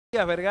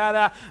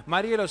Vergara,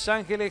 María Los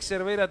Ángeles,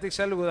 Cervera, te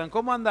saludan.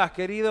 ¿Cómo andás,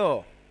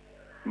 querido?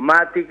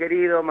 Mati,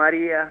 querido,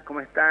 María, ¿cómo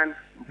están? Un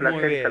Muy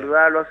placer bien.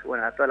 saludarlos,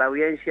 bueno, a toda la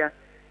audiencia,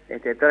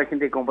 toda la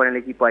gente que compone el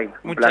equipo ahí,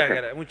 un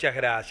placer. Muchas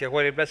gracias,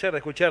 Wally. El placer de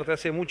escucharte.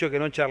 Hace mucho que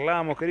no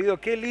charlábamos, querido.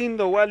 Qué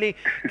lindo, Wally.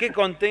 Qué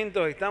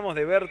contentos estamos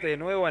de verte de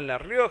nuevo en La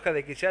Rioja,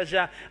 de que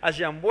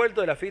hayan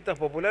vuelto de las fiestas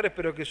populares,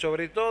 pero que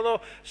sobre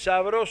todo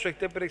Sabroso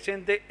esté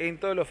presente en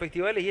todos los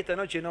festivales y esta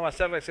noche no va a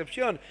ser la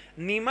excepción.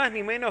 Ni más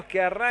ni menos que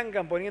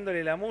arrancan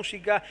poniéndole la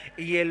música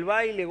y el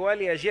baile,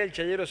 Wally, allí al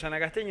Chayero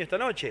Sanagasteño esta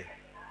noche.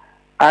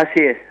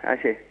 Así es,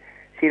 así es.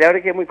 Sí, la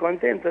verdad que muy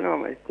contento,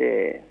 ¿no?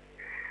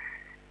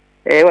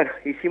 Bueno,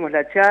 hicimos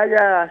la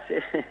chaya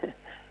hace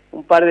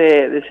un par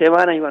de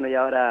semanas y bueno, y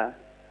ahora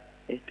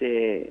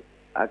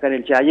acá en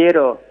el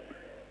Chayero,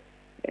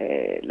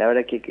 la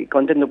verdad que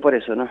contento por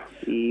eso, ¿no?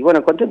 Y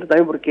bueno, contento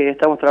también porque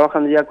estamos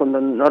trabajando ya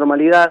con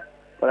normalidad,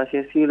 por así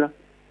decirlo.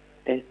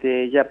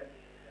 Ya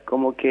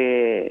como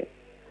que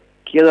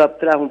quedó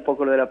atrás un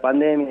poco lo de la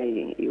pandemia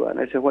y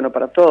bueno, eso es bueno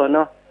para todos,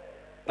 ¿no?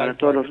 Para Tal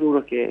todos cual. los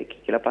rubros que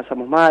la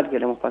pasamos mal, que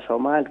la hemos pasado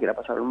mal, que la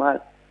pasaron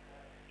mal.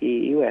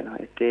 Y bueno,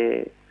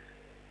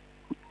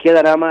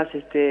 queda nada más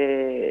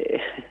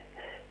eh,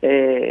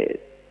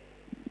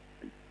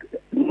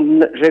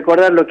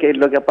 recordar lo que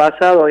ha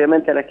pasado,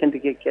 obviamente a la gente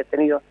que ha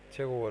tenido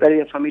Seguro.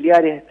 pérdidas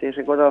familiares,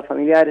 recordar a los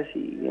familiares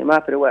y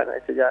demás, pero bueno,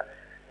 esto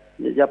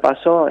ya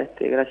pasó,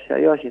 gracias a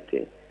Dios,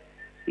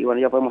 y bueno,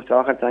 ya podemos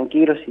trabajar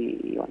tranquilos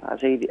y bueno, a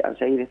seguir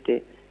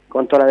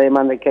con toda la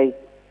demanda que hay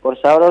por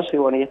Sabroso, y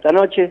bueno, y esta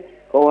noche,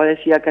 como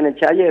decía acá en el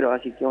Chayero,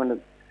 así que bueno,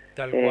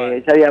 Tal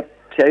cual.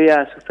 se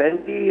había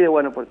suspendido,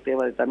 bueno, por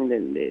tema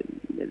también de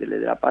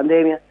la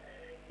pandemia,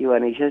 y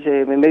bueno, y se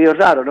hace medio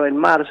raro, ¿no? En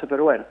marzo,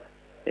 pero bueno,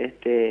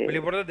 Lo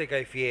importante es que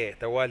hay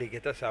fiesta, Wally, que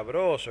está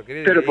sabroso,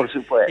 querido, pero por y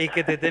supuesto,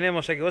 que te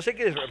tenemos aquí. Vos sé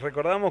que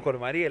recordamos con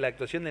María la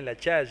actuación de La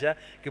Chaya,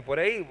 que por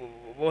ahí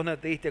vos no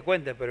te diste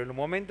cuenta, pero en un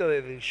momento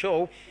del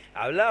show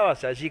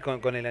hablabas allí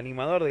con el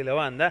animador de la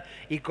banda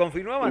y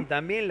confirmaban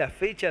también la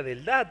fecha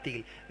del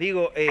dátil.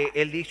 Digo,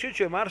 el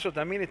 18 de marzo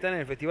también están en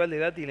el Festival de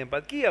Dátil en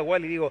Patquía,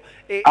 Wally, digo,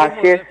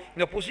 así es,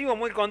 nos pusimos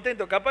muy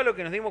contentos, capaz lo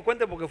que nos dimos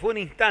cuenta porque fue un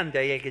instante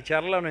ahí el que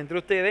charlaron entre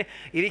ustedes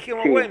y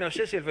dijimos, sí. bueno,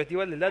 ya es el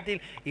Festival del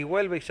Dátil y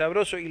vuelve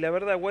Sabroso y la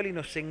verdad, Wally,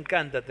 nos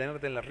encanta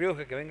tenerte en La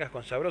Rioja, que vengas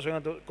con Sabroso,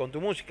 con tu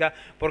música,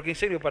 porque en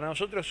serio, para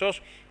nosotros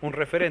sos un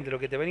referente, lo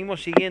que te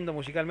venimos siguiendo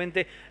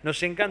musicalmente,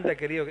 nos encanta,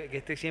 querido, que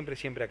estés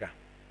siempre acá.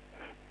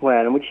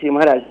 Bueno,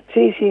 muchísimas gracias.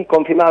 Sí, sí,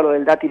 confirmado lo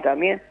del DATI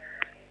también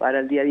para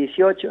el día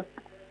 18.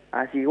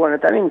 Así que bueno,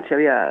 también se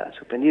había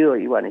suspendido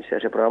y bueno, y se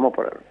reprogramó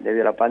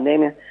debido a la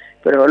pandemia.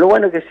 Pero lo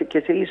bueno que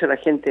se hizo, la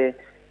gente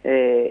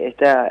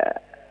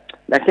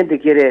la gente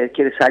quiere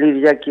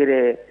salir,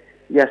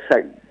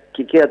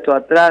 que queda todo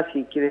atrás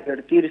y quiere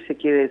divertirse,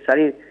 quiere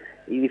salir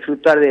y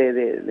disfrutar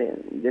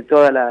de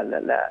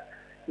toda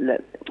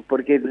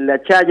porque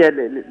la chaya,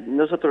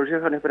 nosotros los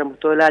riojanos esperamos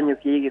todo el año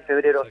que llegue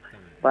febrero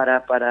Exactamente.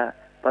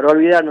 para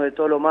olvidarnos de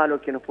todo lo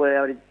malo que nos puede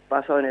haber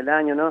pasado en el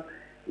año, ¿no?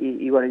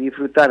 Y bueno, y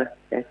disfrutar,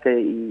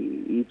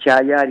 y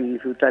chayar y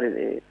disfrutar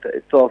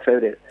todo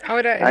febrero.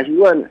 Ahora, Así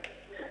bueno,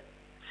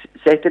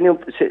 se ha extendido,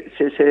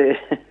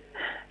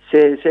 se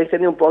ha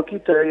extendido un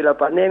poquito debido a la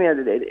pandemia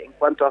en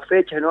cuanto a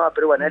fechas, ¿no?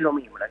 Pero bueno, es lo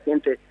mismo, la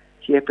gente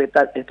sigue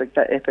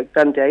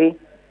expectante ahí,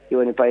 y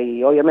bueno,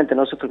 y obviamente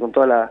nosotros con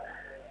todas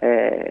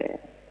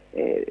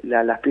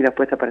las pilas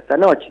puestas para esta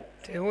noche.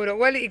 seguro.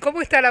 Wally, ¿y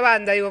cómo está la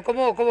banda? Digo,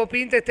 ¿cómo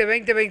pinta este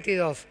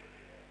 2022?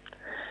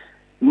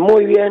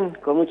 Muy bien,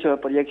 con mucha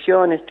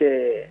proyección,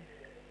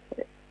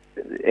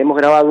 hemos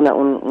grabado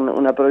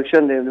una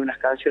producción de unas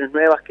canciones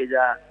nuevas que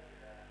ya,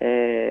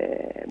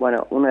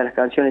 bueno, una de las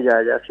canciones ya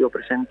ha sido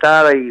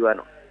presentada y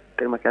bueno,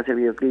 tenemos que hacer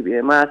videoclip y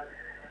demás,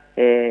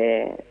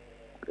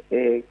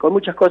 con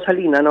muchas cosas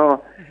lindas,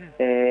 ¿no?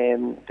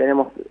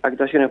 Tenemos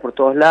actuaciones por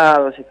todos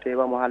lados,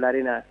 vamos a la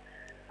arena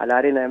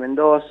de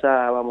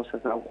Mendoza, vamos a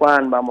San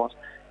Juan,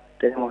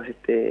 tenemos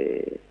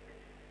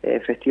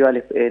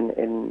festivales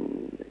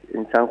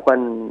en San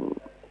Juan,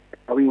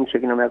 provincia,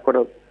 que no me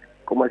acuerdo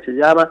cómo se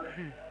llama,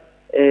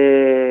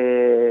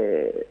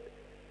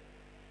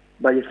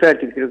 Valle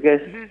Fértil creo que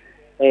es,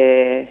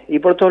 y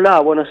por todos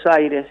lados, Buenos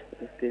Aires,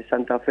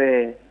 Santa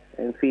Fe,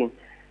 en fin,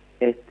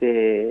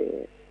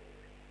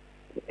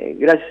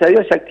 gracias a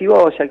Dios se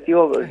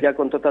activó ya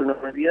con total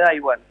normalidad y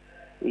bueno,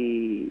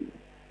 y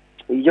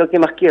yo qué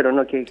más quiero,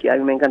 ¿no? Que a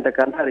mí me encanta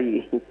cantar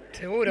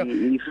Seguro.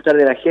 y disfrutar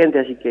de la gente,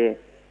 así que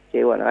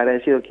bueno,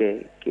 agradecido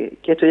que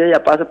esto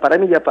ya pasó, para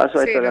mí ya pasó,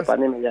 Sí, esto de la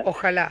pandemia, ya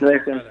ojalá. no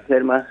deja de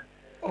ser más.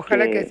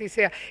 Ojalá que así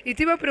sea. Y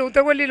te iba a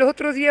preguntar, Wally, los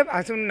otros días,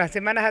 hace unas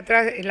semanas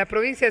atrás, en la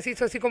provincia se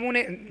hizo así como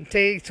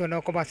se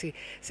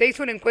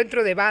hizo un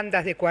encuentro de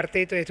bandas, de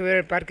cuartetos, y estuvieron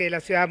en el Parque de la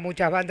Ciudad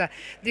muchas bandas,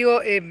 digo,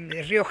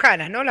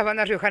 riojanas, ¿no? Las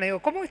bandas riojanas. Digo,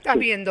 ¿cómo estás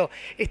viendo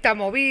esta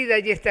movida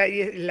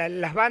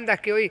las bandas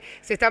que hoy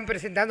se están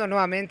presentando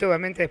nuevamente,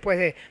 obviamente, después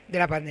de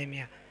la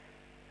pandemia?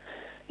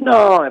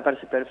 No, me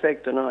parece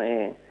perfecto, ¿no?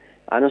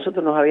 A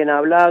nosotros nos habían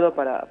hablado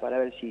para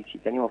ver si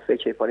teníamos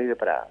fecha disponible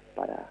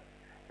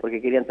porque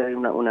querían tener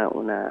una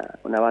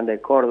banda de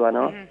Córdoba,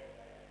 ¿no?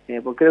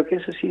 porque creo que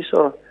eso se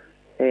hizo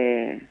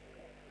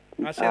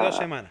hace 2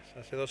 semanas.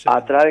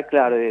 A través,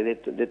 claro,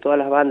 de todas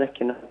las bandas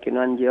que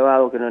no han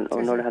llevado, que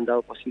no les han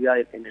dado posibilidad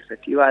en el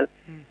festival.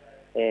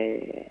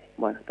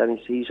 Bueno,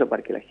 también se hizo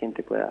para que la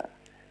gente pueda,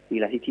 y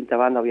las distintas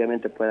bandas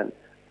obviamente puedan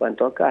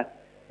tocar.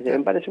 Me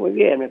parece muy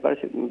bien, me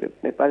parece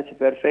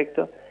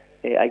perfecto.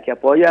 Hay que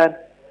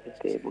apoyar,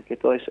 porque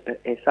todo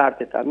es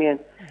arte también.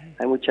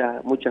 Hay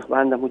muchas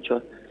bandas,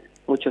 muchos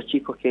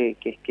chicos que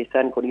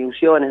están con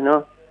ilusiones,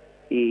 ¿no?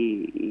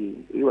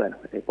 Y bueno,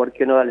 ¿por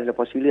qué no darles la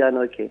posibilidad,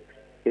 ¿no?, de que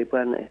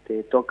puedan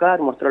tocar,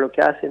 mostrar lo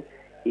que hacen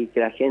y que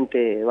la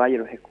gente vaya y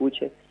los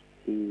escuche,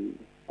 y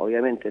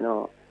obviamente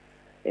no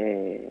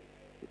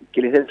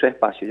que les den su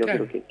espacio. Yo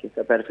creo que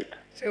está perfecto.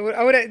 Seguro.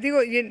 Ahora,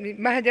 digo, y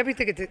más allá,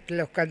 viste que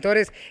los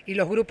cantores y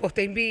los grupos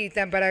te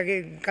invitan para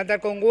cantar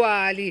con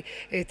Wally,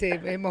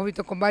 hemos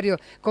visto con varias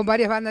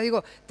bandas.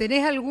 Digo,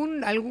 ¿tenés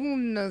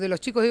alguno de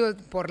los chicos, digo,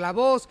 por la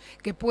voz,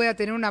 que pueda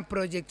tener una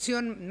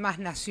proyección más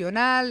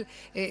nacional?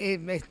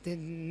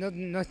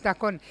 ¿No estás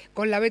con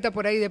la beta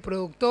por ahí de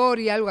productor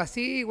y algo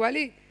así,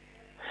 Wally?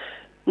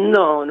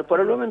 No,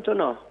 por el momento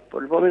no.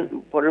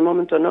 Por el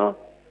momento no.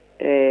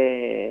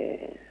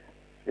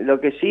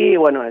 Lo que sí,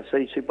 bueno,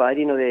 soy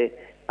padrino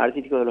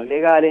artístico de los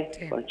legales.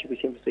 Sí. Con los chicos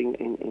siempre estoy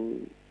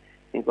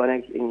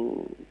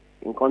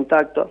en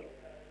contacto,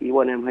 y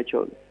bueno, hemos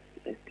hecho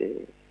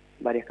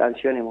varias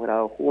canciones, hemos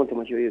grabado juntos,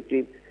 hemos hecho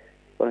videoclip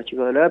con los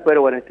chicos de legales,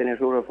 pero bueno, en el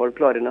rubro de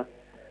folclore, ¿no?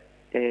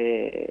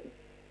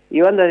 Y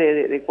bandas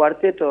de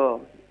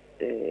cuarteto,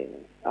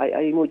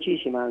 hay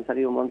muchísimas, han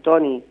salido un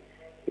montón, y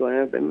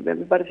bueno, me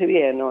parece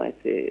bien, ¿no?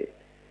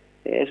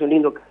 Es un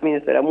lindo camino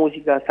de la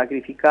música,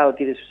 sacrificado,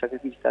 tiene sus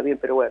sacrificios también,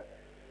 pero bueno,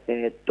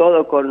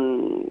 todo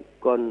con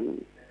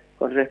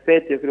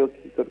respeto, yo creo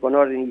que con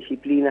orden y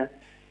disciplina,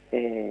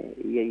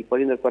 y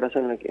poniendo el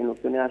corazón en lo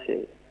que uno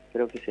hace,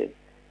 creo que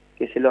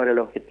se logra el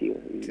objetivo.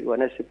 Y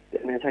bueno, ese es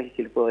el mensaje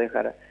que le puedo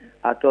dejar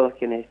a todos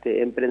quienes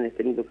emprenden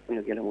este lindo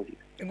camino que es la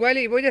música.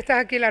 Wally, ¿vos ya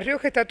estás aquí en La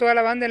Rioja? ¿Está toda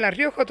la banda en La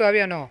Rioja o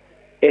todavía no?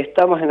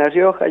 Estamos en La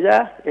Rioja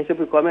ya, estoy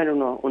por comer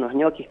unos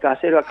ñoquis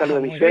caseros acá, lo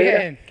de mi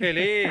suegra. Qué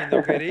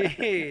lindo,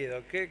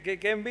 querido,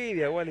 qué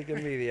envidia, Wally, qué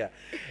envidia.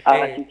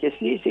 Así que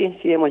sí,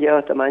 hemos llegado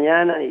esta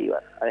mañana, y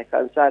bueno, a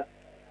descansar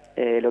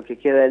lo que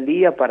queda del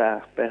día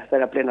para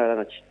estar a pleno de la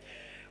noche.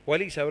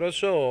 Wally,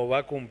 Sabroso va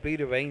a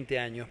cumplir 20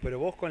 años, pero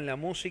vos con la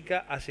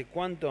música, ¿hace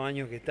cuántos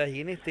años que estás?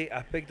 Y en este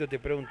aspecto te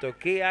pregunto,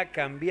 ¿qué ha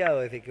cambiado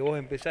desde que vos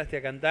empezaste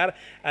a cantar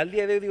al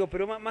día de hoy? Digo,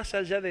 pero más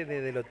allá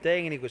de lo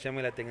técnico, se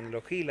llama la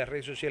tecnología y las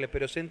redes sociales,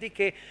 pero ¿sentís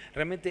que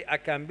realmente ha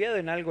cambiado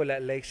en algo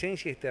la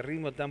esencia de este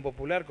ritmo tan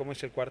popular como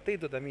es el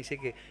cuarteto? También sé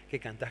que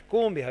cantás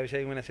cumbias, a veces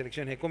hay unas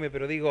selecciones de cumbia,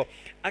 pero digo,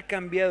 ¿ha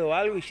cambiado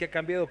algo, y si ha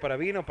cambiado para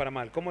bien o para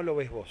mal? ¿Cómo lo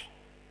ves vos?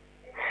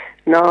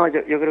 No,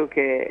 yo creo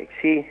que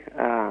sí,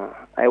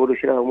 ha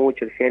evolucionado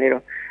mucho el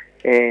género,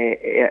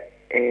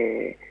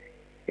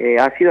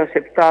 ha sido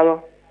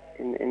aceptado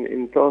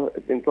en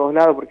todos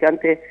lados, porque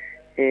antes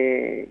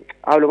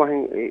hablo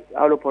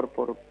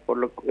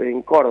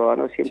en Córdoba,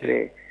 ¿no?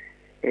 Siempre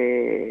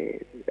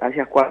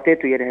hacías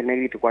cuarteto y eres el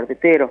negrito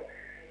cuartetero,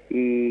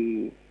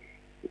 y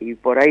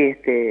por ahí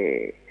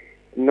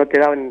no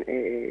te daban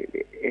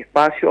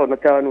espacio, no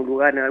te daban un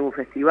lugar en algún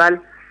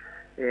festival.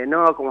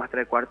 No, ¿cómo vas a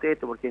traer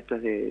cuarteto? Porque esto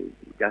es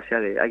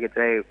hay que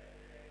traer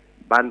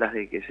bandas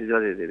de, qué sé yo,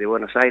 de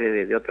Buenos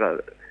Aires, de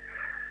otro.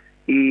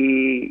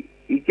 Y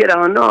quiera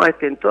o no,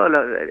 en todas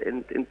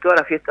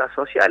las fiestas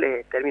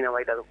sociales termina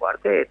bailando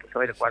cuarteto, se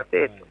baila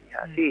cuarteto, y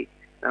así,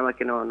 nada más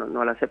que no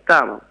lo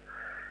aceptamos.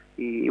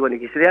 Y bueno,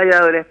 que se le haya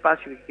dado el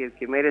espacio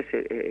que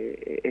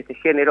merece este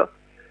género,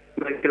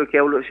 creo que ha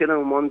evolucionado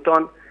un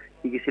montón,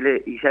 y que se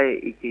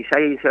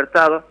haya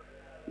insertado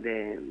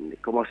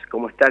como es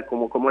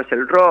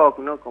el rock,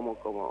 ¿no? Como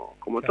claro,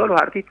 todos los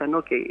artistas,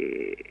 ¿no?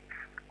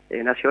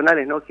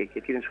 Nacionales, ¿no? Que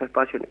tienen su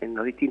espacio en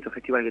los distintos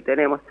festivales que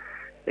tenemos.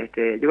 Yo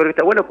creo que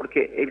está bueno,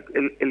 porque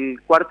el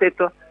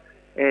cuarteto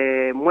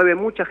mueve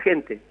mucha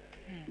gente,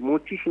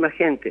 muchísima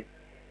gente.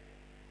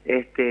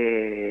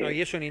 No,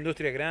 y es una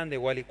industria grande,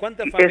 Wally.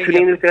 ¿Cuántas familias? Es una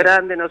industria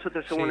grande.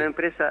 Nosotros somos una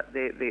empresa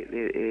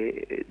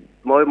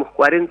movemos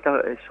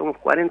somos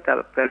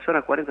 40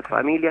 personas, 40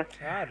 familias,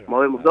 claro,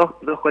 movemos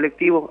dos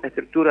colectivos,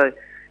 estructura,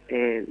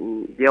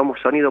 llevamos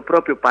sonido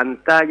propio,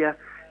 pantalla,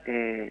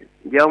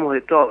 llevamos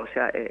de todo, o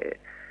sea,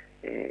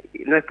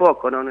 no es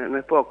poco, no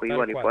es poco. Y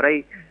bueno, y por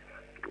ahí,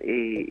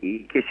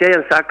 y que se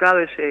hayan sacado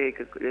ese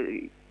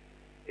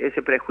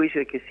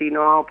prejuicio de que sí,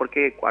 no, ¿por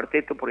qué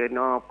cuarteto? Porque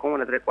no, ¿cómo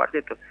no trae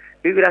cuarteto?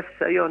 Y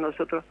gracias a Dios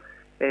nosotros,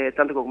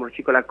 tanto como los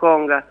chicos de la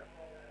conga,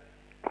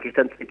 que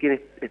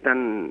tienen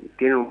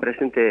un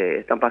presente,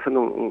 están pasando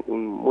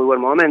un muy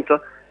buen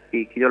momento,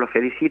 y que yo los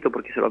felicito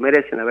porque se lo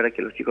merecen. La verdad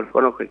que los chicos los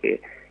conozco,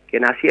 que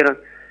nacieron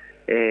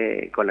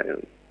con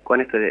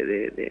esto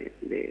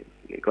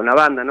con la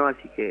banda, ¿no?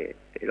 Así que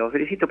los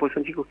felicito, porque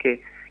son chicos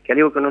que al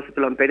igual que nosotros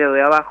lo han peleado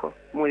de abajo,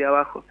 muy de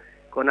abajo,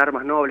 con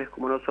armas nobles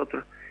como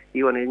nosotros.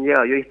 Y bueno, han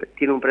llegado, y hoy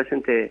tiene un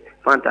presente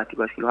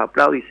fantástico, así los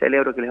aplaudo y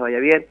celebro que les vaya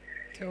bien.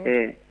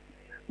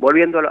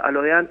 Volviendo a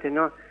lo de antes,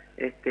 ¿no?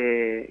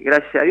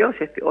 gracias a Dios,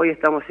 hoy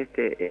estamos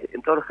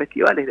en todos los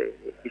festivales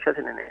que se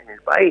hacen en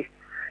el país,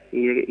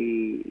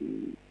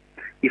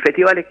 y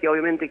festivales que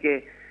obviamente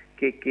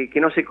que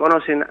no se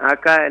conocen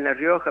acá en La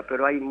Rioja,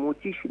 pero hay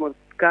muchísimos,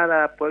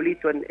 cada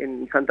pueblito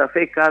en Santa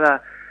Fe,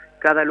 cada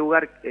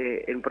lugar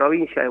en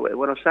provincia de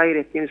Buenos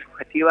Aires tiene su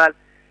festival,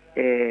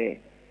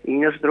 y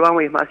nosotros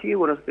vamos y es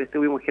masivo. Nosotros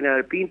estuvimos en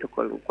General Pinto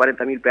con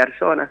 40.000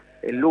 personas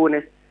el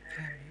lunes,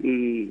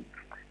 y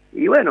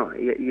bueno,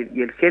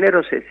 y el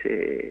género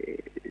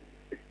se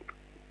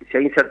ha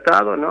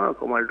insertado, ¿no?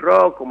 Como el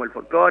rock, como el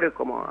folclore,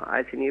 como a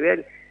ese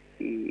nivel.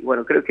 Y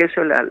bueno, creo que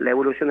eso es la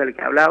evolución de la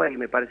que hablaba, y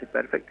me parece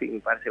perfecto y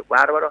me parece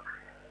bárbaro,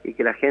 y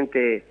que la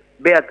gente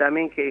vea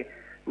también que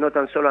no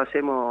tan solo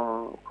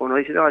hacemos, como nos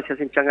dicen, no, se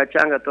hacen changa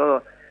changa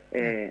todo,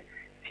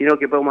 sino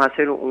que podemos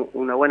hacer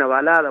una buena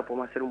balada,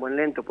 podemos hacer un buen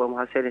lento,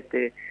 podemos hacer,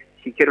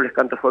 si quiero les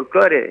canto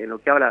folclore, en lo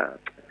que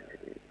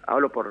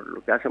hablo por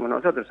lo que hacemos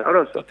nosotros,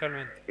 Sabroso.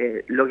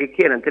 Lo que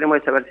quieran, tenemos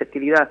esa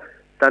versatilidad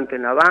tanto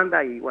en la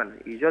banda, y bueno,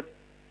 y yo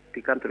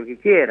te canto lo que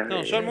quieras.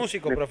 No, son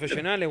músicos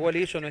profesionales,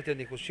 Wally, eso no está en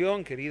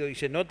discusión, querido, y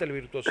se nota el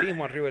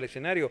virtuosismo arriba del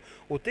escenario.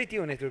 Usted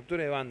tiene una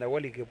estructura de banda,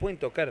 Wally, que pueden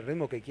tocar el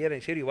ritmo que quieran,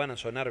 en serio, y van a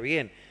sonar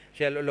bien. O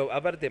sea,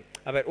 aparte,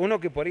 a ver, uno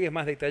que por ahí es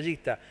más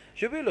detallista,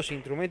 yo veo los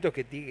instrumentos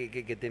que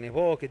tenés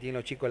vos, que tienen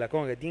los chicos de la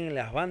conga, que tienen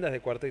las bandas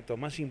de cuarteto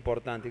más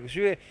importantes,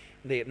 inclusive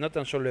no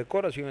tan solo de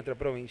coro, sino de otra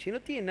provincia, y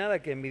no tiene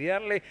nada que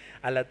envidiarle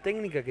a la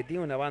técnica que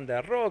tiene una banda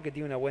de rock, que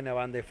tiene una buena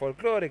banda de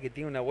folclore, que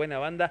tiene una buena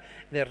banda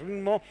de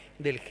ritmo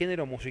del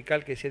género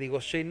musical que se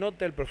se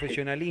nota el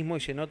profesionalismo y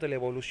se nota la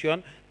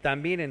evolución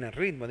también en el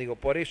ritmo. Digo,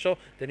 por eso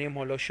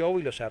tenemos los shows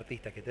y los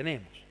artistas que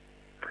tenemos.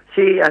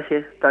 Sí, así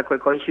es,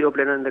 coincido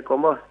plenamente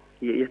con vos.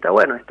 Y está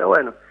bueno, está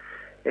bueno.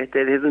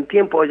 Desde un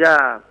tiempo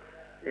ya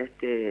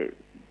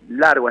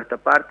largo a esta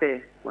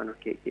parte, bueno,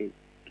 que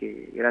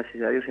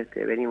gracias a Dios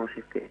venimos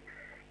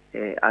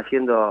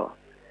haciendo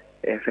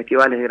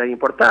festivales de gran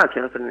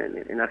importancia nosotros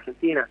en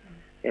Argentina.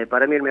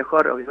 Para mí el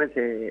mejor,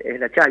 obviamente, es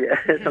la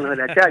Chaya, son los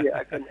de la Chaya,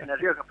 acá en La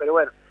Rioja, pero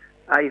bueno,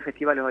 hay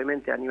festivales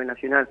obviamente a nivel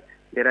nacional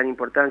de gran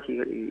importancia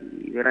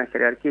y de gran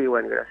jerarquía, y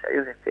bueno, gracias a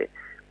Dios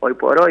hoy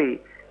por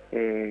hoy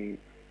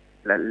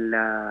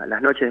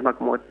las noches de más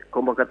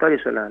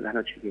convocatorias son las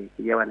noches que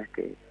llevan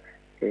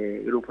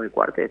grupo de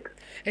cuarteto.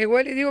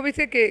 Igual, digo,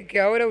 viste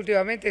que ahora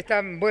últimamente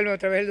vuelve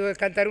otra vez el dúo de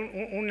cantar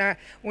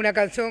una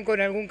canción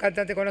con algún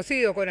cantante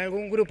conocido, con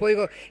algún grupo,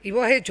 digo, y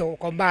vos has hecho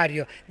con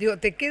varios. Digo,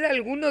 ¿te queda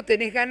alguno,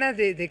 tenés ganas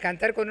de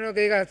cantar con uno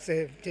que digas,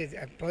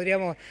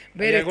 podríamos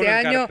ver este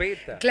año?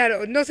 Claro,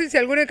 no sé si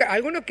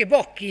alguno que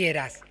vos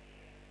quieras.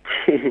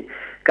 Sí,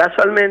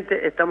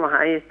 casualmente estamos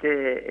ahí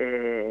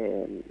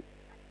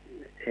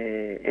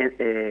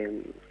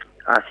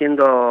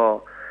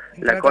haciendo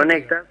la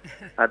conecta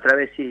a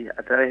través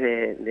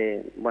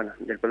bueno,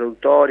 del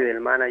productor y del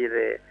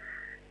manager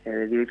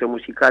del director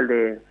musical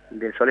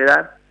de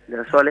Soledad, de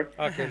la Sole.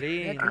 Qué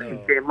lindo. Así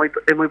que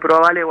es muy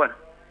probable, bueno,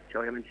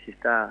 obviamente si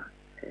está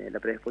la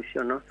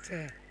predisposición, ¿no? Sí.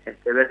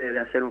 De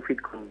hacer un feat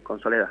con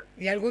Soledad.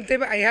 ¿Y es algún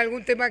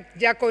tema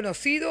ya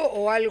conocido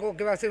o algo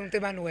que va a ser un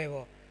tema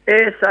nuevo?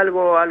 Es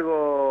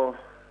algo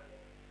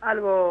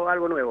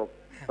nuevo,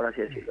 por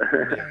así decirlo.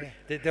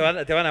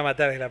 Te van a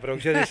matar en la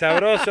producción de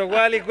Sabroso,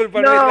 Wally,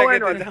 culpa nuestra,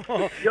 bueno,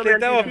 que te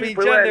estamos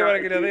pinchando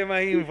para que nos dé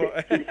más info.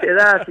 Si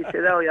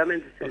se da,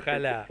 obviamente.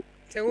 Ojalá.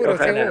 Seguro.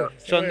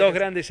 Son dos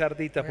grandes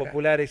artistas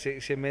populares,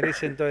 se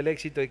merecen todo el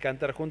éxito y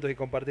cantar juntos y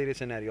compartir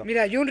escenario.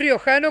 Mira, y un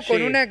riojano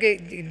con una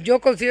que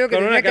yo considero que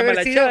tendría que haber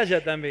sido...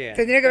 Chaya también.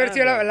 Tendría que haber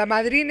sido la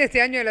madrina este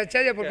año de la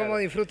Chaya por cómo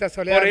disfruta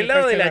Soledad. Por el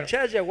lado de la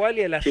Chaya,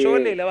 Wally, a la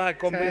Sole la vas a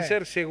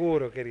convencer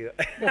seguro, querido.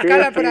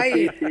 Buscala por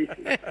ahí. Sí.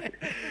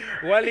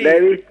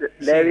 Wally,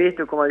 la he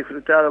visto cómo ha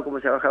disfrutado,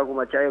 cómo se ha bajado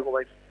como Chaya,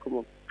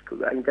 cómo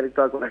ha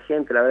interactuado con la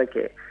gente, la verdad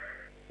que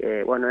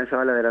bueno, eso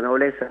habla de la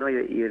nobleza, ¿no?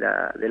 y de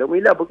la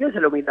humildad, porque esa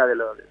es la humildad de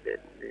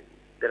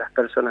las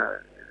personas,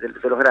 de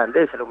los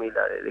grandes, esa es la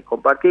humildad, de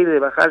compartir, de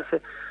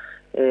bajarse,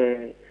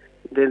 de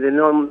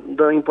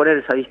no imponer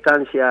esa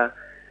distancia,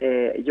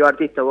 yo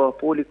artista, vos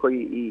público,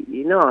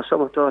 y no,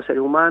 somos todos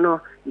seres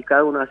humanos, y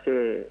cada uno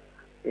hace,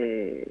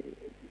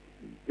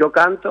 yo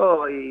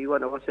canto, y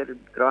bueno, vos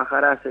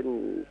serás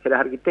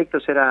arquitecto,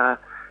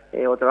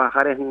 o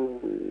trabajarás en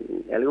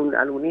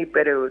algún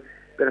hiper,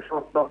 pero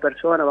somos dos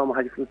personas, vamos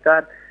a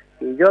disfrutar.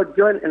 Y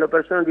yo en lo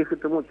personal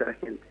disfruto mucho a la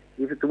gente,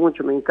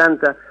 me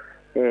encanta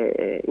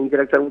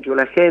interactuar mucho con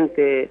la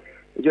gente.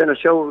 Yo en los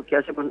shows que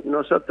hacemos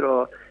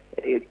nosotros,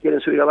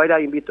 quieren subir a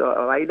bailar, invito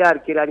a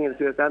bailar, quiere alguien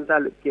subir a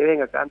cantar, que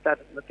venga a cantar,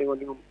 no tengo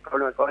ningún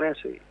problema con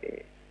eso.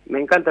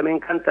 Me encanta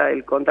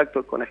el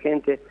contacto con la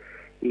gente,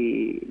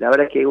 y la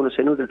verdad es que uno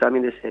se nutre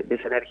también de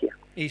esa energía.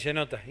 Y se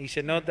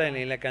nota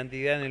en la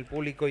cantidad en el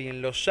público y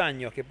en los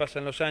años, que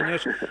pasan los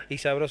años, y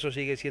Sabroso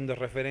sigue siendo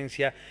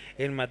referencia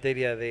en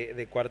materia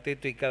de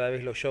cuarteto y cada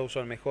vez los shows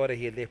son mejores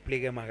y el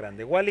despliegue es más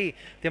grande. Wally,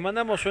 te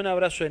mandamos un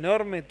abrazo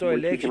enorme, todo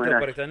el éxito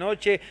por esta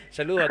noche,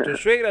 saludos a tu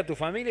suegra, a tu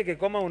familia, que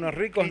coma unos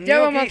ricos ya ñoquis,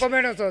 vamos a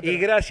comer nosotros. Y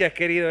gracias,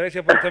 querido,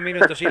 gracias por estos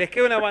minutos. Si les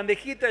queda una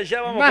bandejita,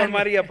 ya vamos con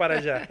María para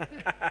allá.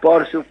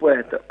 Por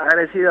supuesto,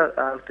 agradecido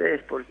a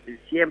ustedes por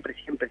siempre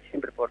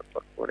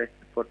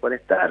por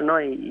estar, ¿no?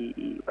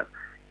 Bueno,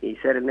 y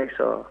ser el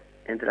nexo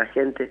entre la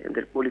gente,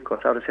 entre el público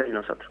Sabroso y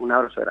nosotros. Un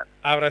abrazo grande.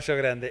 Abrazo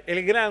grande.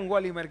 El gran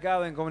Wally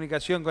Mercado en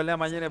comunicación con La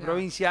Mañana de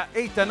Provincia.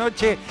 Esta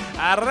noche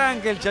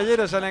arranca el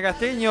Chayero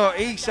Sanagasteño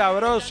y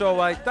Sabroso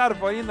va a estar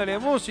poniéndole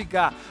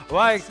música,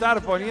 va a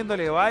estar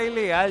poniéndole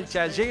baile al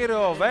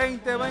Chayero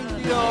 2022.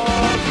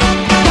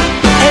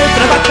 Él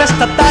trabaja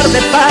esta tarde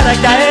para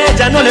que a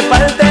ella no le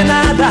falte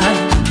nada.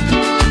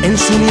 En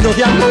su nido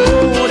de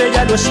amor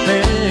ella lo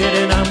espera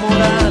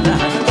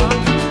enamorada.